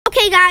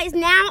Okay, guys,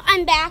 now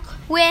I'm back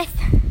with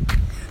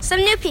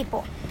some new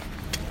people.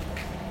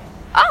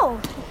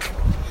 Oh,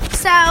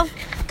 so,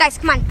 guys,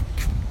 come on.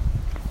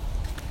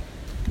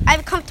 I have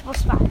a comfortable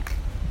spot.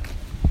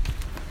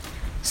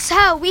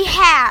 So, we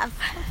have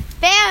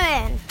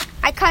Baron,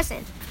 my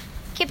cousin.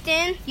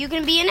 Kipton, you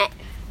gonna be in it?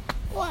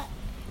 What?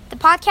 The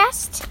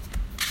podcast?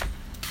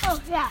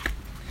 Oh, yeah.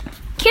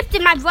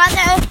 Kipton, my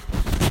brother,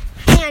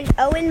 and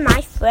Owen,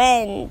 my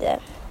friend.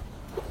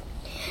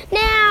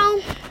 Now,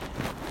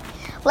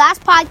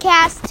 last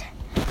podcast,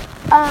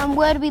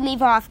 where did we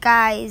leave off,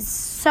 guys?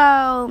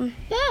 So,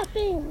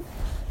 Building.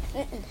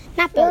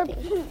 not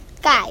building.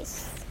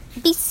 Guys,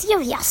 be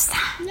serious.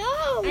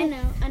 No. I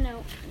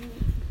know.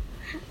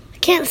 I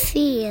can't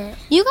see it.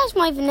 You guys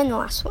weren't even in the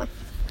last one.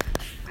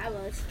 I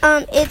was.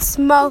 It's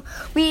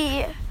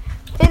we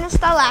finished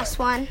the last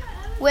one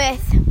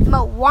with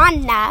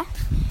Moana,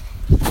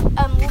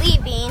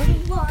 leaving,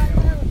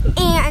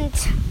 and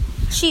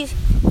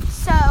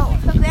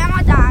her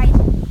grandma died,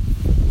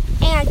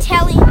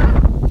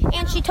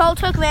 and she told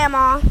her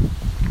grandma,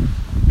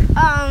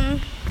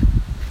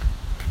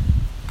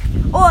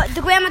 or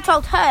the grandma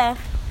told her,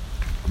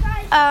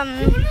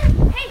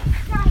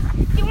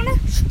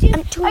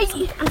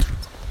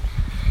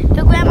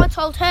 the grandma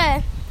told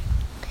her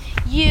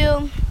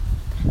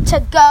to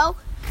go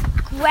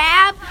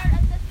grab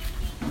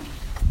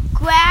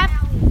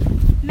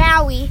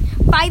Maui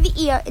by the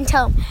ear and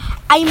tell him,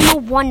 I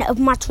am Moana of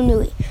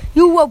MoanaPt2.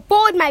 You will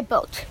board my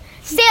boat,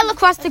 sail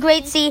across the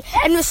great sea,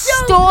 and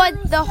restore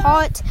the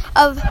heart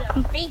of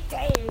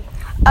Mafiti.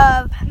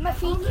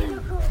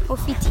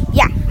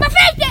 Yeah.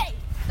 Mafiti!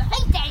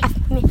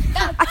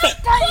 Okay.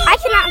 I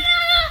cannot.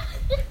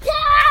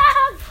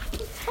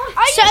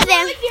 Are So you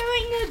then- really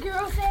doing the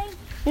girl thing?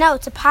 No,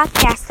 it's a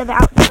podcast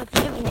about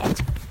doing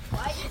it.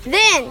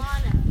 Then,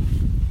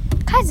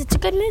 guys, it's a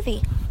good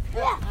movie.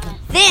 Yeah.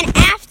 Then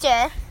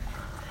after,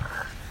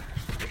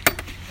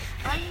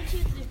 Why don't you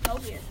choose the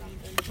Toby or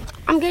something?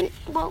 I'm gonna.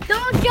 Well,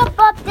 Don't jump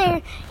up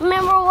there.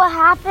 Remember what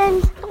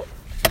happened?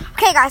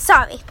 okay, guys,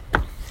 sorry.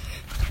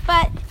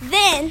 But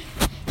then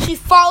she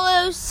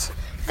follows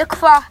the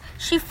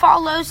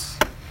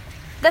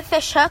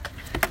fish hook,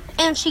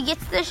 and she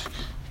gets the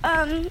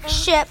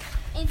ship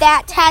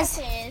that has.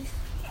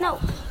 No,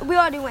 we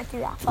already went through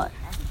that part.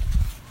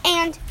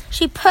 And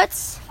she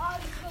puts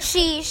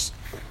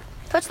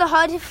the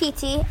heart of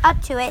Fiti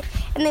up to it,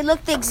 and they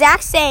look the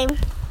exact same.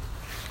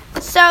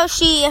 So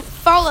she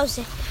follows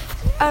it.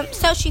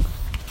 So she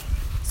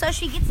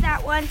gets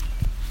that one.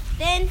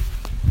 Then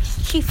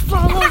she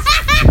follows.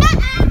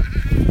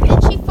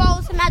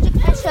 The magic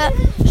fish hook.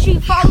 She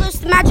follows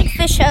the magic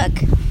fish hook,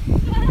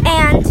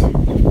 and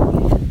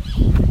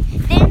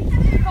then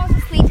she falls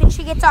asleep and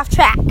she gets off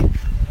track.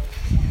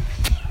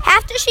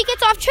 After she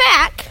gets off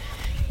track,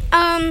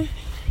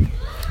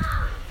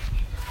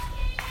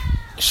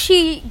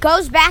 she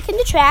goes back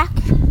into track.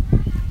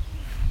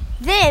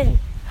 Then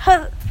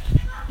her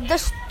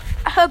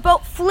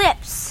boat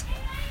flips.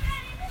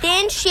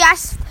 Then she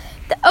asks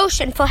the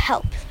ocean for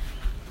help.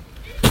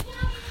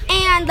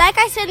 And like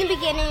I said in the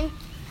beginning,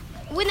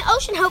 when the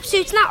ocean helps you,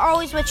 it's not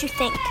always what you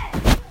think.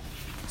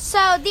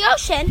 So the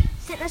ocean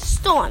is in a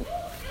storm.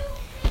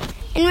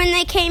 And when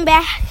they came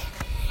back,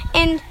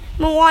 and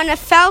Moana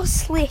fell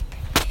asleep,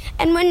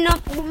 and when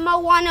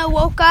Moana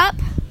woke up,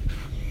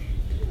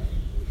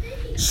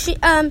 she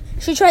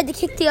tried to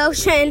kick the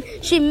ocean.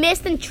 She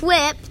missed and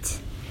tripped,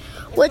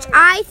 which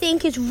I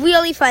think is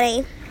really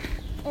funny.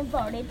 And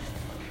farted.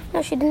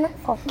 No, she did not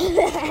fall.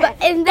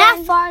 And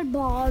then,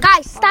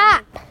 guys,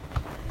 stop.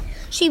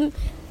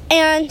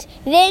 And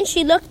then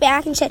she looked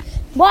back and said,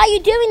 "Why are you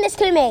doing this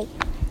to me?"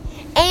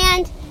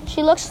 And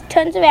she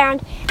turns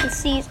around and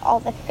sees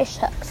all the fish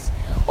hooks,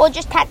 or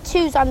just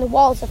tattoos on the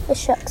walls of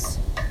fish hooks.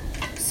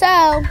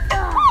 So,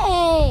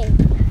 hey,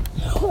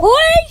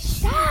 wait,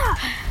 stop.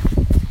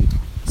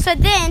 So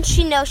then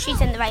she knows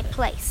she's in the right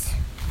place.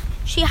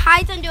 She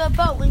hides under a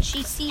boat when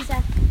she sees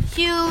a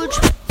huge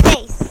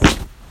face.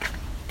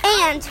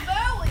 And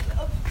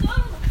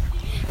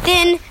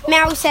then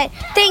Maui said,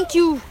 "Thank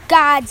you,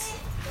 gods.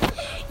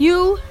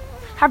 You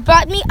have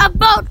brought me a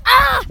boat."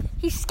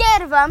 He's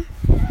scared of him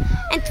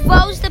and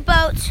throws the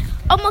boat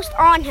almost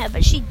on her,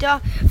 but she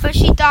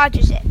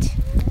dodges it.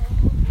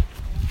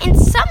 And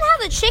somehow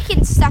the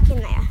chicken's stuck in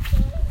there.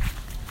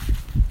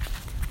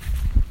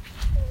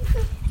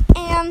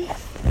 And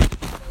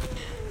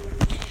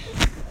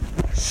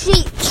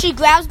she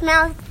grabs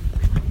Maui.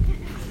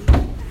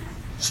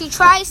 She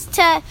tries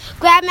to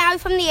grab Maui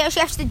from the air. She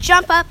has to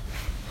jump up,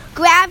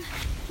 grab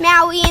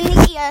Maui in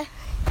the ear,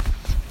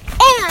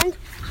 and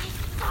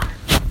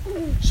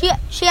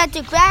she had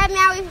to grab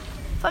Maui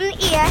from the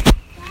ear.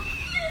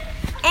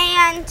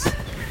 And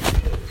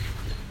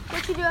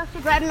what you do after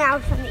grab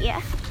Maui from the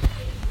ear?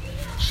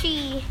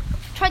 She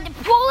tried to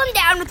pull him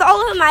down with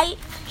all her might.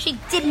 She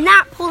did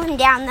not pull him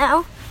down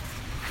though.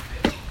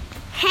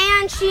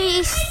 And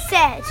she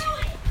said,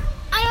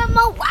 I am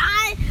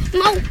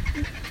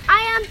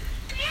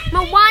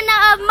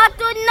Moana of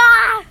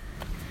MoanaPt2.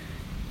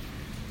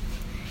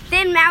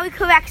 Then Maui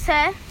corrects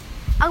her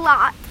a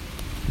lot.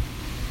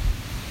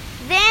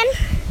 Then,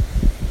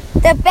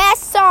 the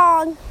best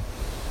song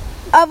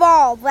of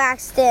all,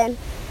 Braxton.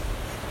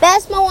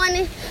 Best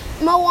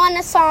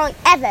Moana song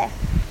ever.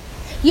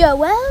 You're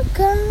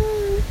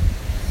welcome.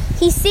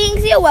 He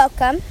sings You're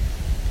welcome.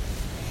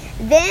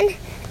 Then,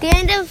 at the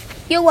end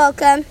of You're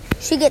welcome,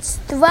 she gets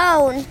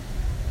thrown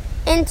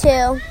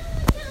into...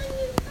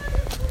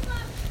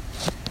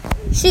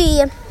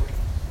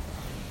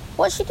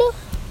 What'd she do?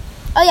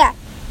 Oh, yeah.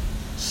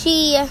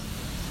 She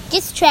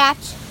gets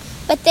trapped,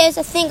 but there's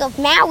a thing of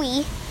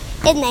Maui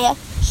in there.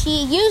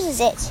 She uses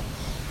it.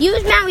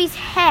 Used Maui's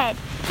head.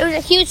 It was a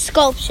huge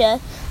sculpture.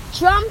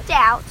 Jumped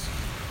out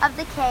of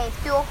the cave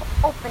through an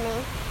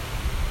opening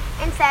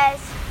and says,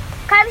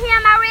 "Come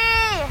here,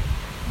 Maui!"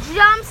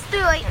 Jumps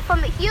through it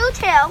from a huge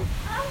hill,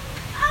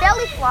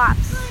 belly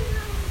flops,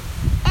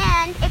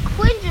 and it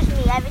cringes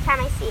me every time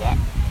I see it.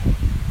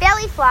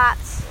 Belly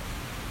flops,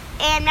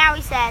 and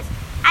Maui says,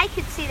 "I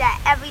could see that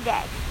every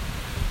day."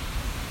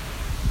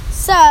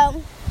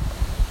 So,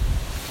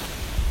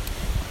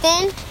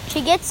 then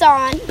she gets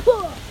on.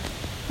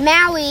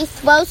 Maui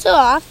throws her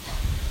off.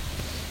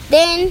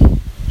 Then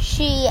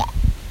she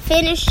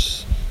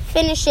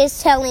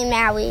finishes telling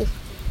Maui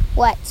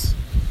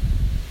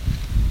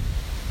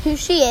who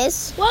she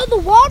is. Well, the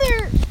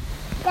water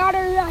got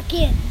her back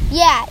in.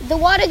 Yeah, the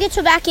water gets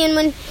her back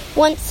in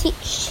once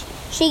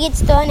she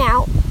gets thrown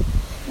out.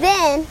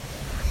 Then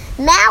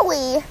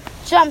Maui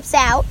jumps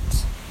out.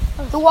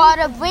 The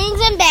water brings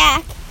him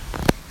back.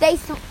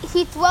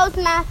 He throws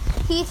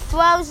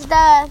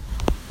the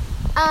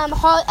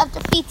heart of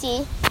the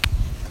Fiti,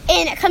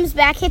 and it comes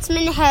back, hits him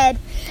in the head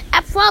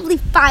at probably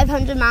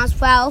 500 miles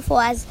per hour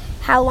for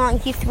how long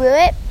he threw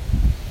it,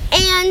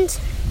 and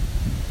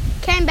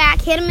came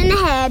back, hit him in the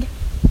head,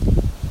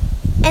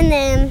 and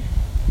then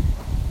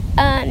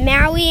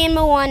Maui and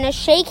Moana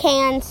shake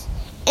hands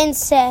and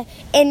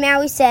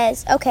Maui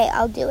says, "Okay,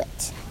 I'll do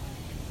it."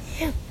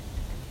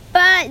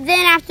 But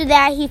then after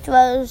that, he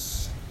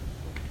throws.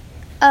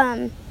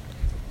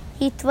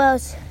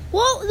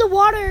 Well, the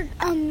water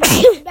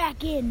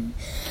back in.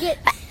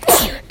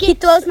 He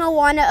throws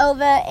Moana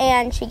over,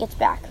 and she gets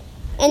back.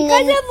 And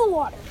Because of the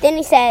water. Then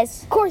he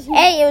says, Of course.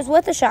 "Hey, it was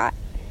worth a shot."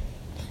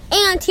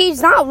 And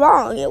he's not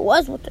wrong. It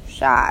was worth a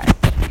shot.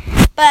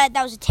 But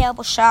that was a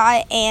terrible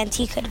shot, and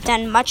he could have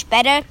done much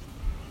better.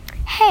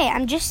 Hey,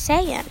 I'm just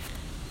saying.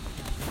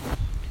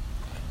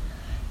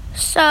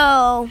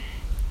 So,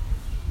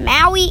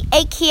 Maui,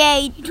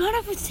 a.k.a. You got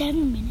it for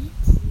 7 minutes.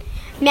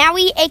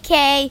 Maui,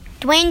 a.k.a.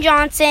 Dwayne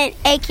Johnson,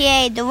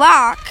 a.k.a. The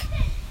Rock,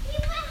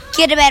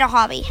 get a better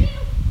hobby.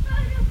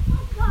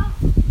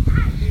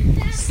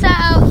 So,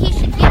 he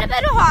should get a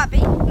better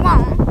hobby,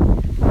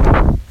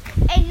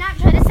 and not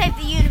try to save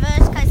the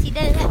universe, because he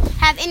doesn't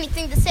have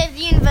anything to save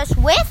the universe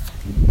with,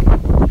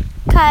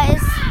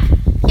 because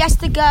he has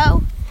to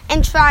go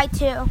and try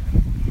to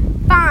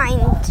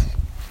find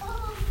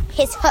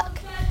his hook.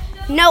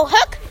 No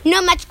hook,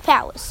 no magic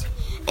powers.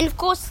 And of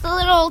course, the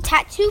little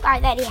tattoo guy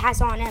that he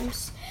has on him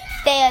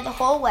there the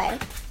whole way,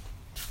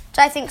 which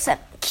I think is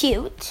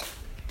cute.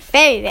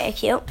 Very, very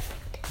cute.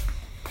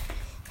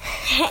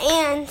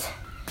 And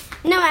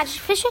no magic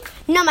fish hook,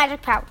 no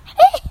magic power.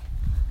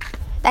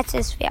 That's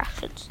his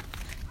reactions.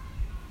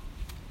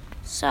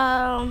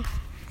 So,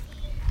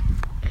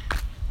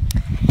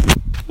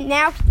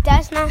 now he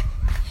does not.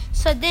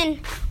 So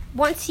then,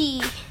 once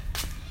he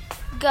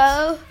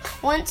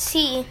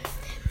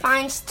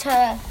finds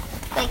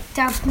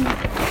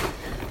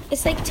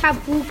it's like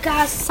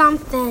Tabuka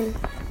something.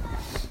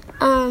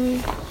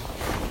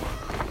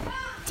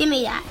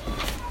 Dimidad.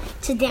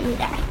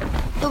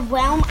 The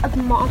realm of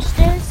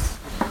monsters.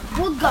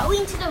 We're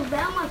going to the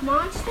realm of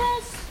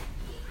monsters?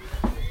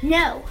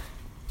 No.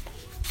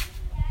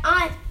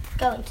 I'm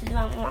going to the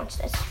realm of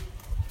monsters.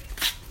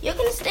 You're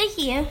going to stay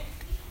here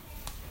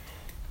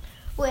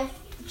with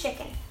the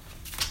chicken.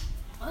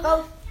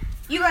 Both.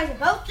 You guys are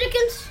both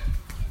chickens?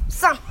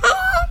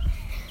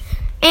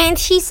 And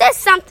he says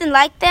something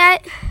like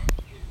that.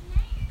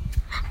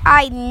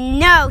 I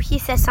know he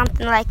says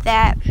something like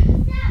that.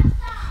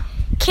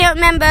 Can't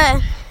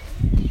remember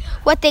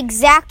what the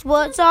exact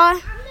words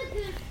are.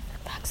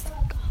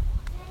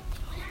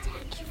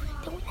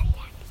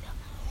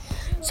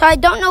 So I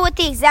don't know what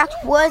the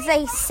exact words that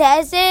he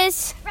says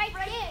is.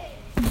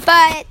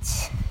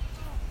 But,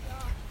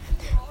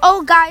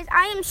 oh guys,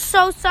 I am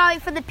so sorry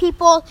for the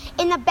people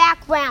in the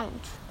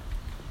background.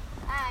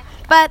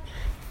 But,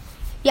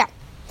 yeah,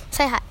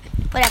 say hi,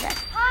 whatever.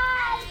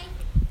 Hi.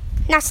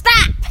 Now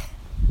stop.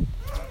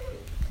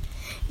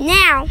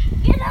 Now,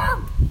 Get up.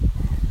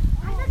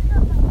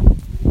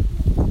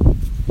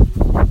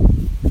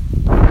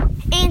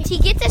 and he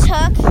gets his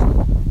hook,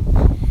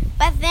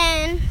 but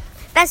then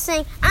that's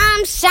saying,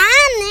 "I'm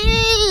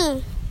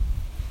shining."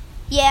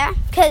 Yeah,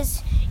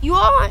 because you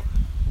aren't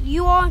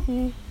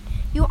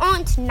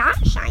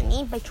not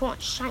shiny, but you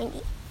aren't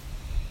shiny.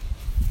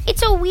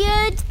 It's a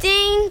weird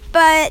thing,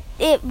 but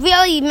it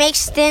really makes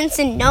sense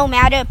in no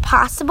matter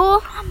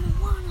possible.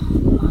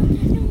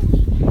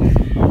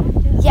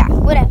 Yeah,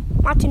 whatever.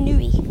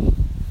 Matanui.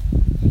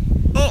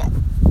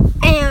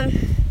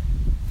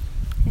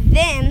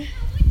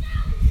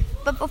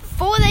 But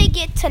before they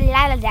get to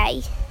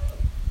Lalade,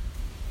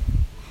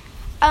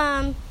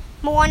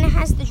 Moana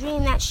has the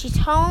dream that she's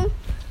home.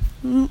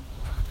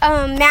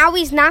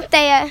 Maui's not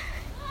there,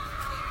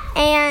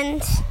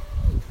 and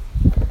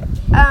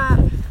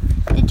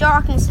the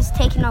darkness is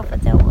taking over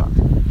their world.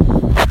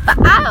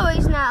 But I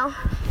always know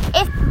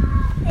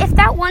if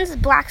that one's a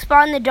black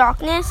spot in the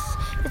darkness,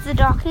 it's the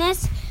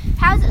darkness.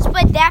 How does it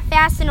spread that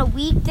fast in a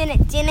week? Then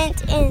it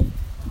didn't in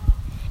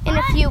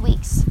a few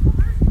weeks.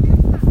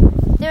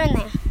 They're in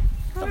there.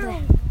 Over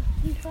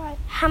there.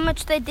 How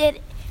much they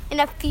did in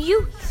a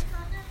few weeks.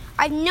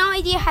 I have no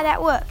idea how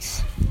that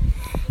works.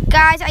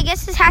 Guys, I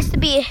guess this has to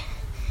be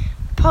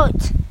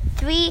part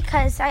 3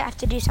 because I have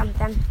to do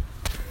something.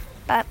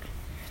 But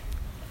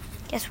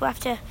guess we'll have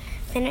to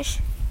finish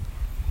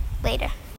later.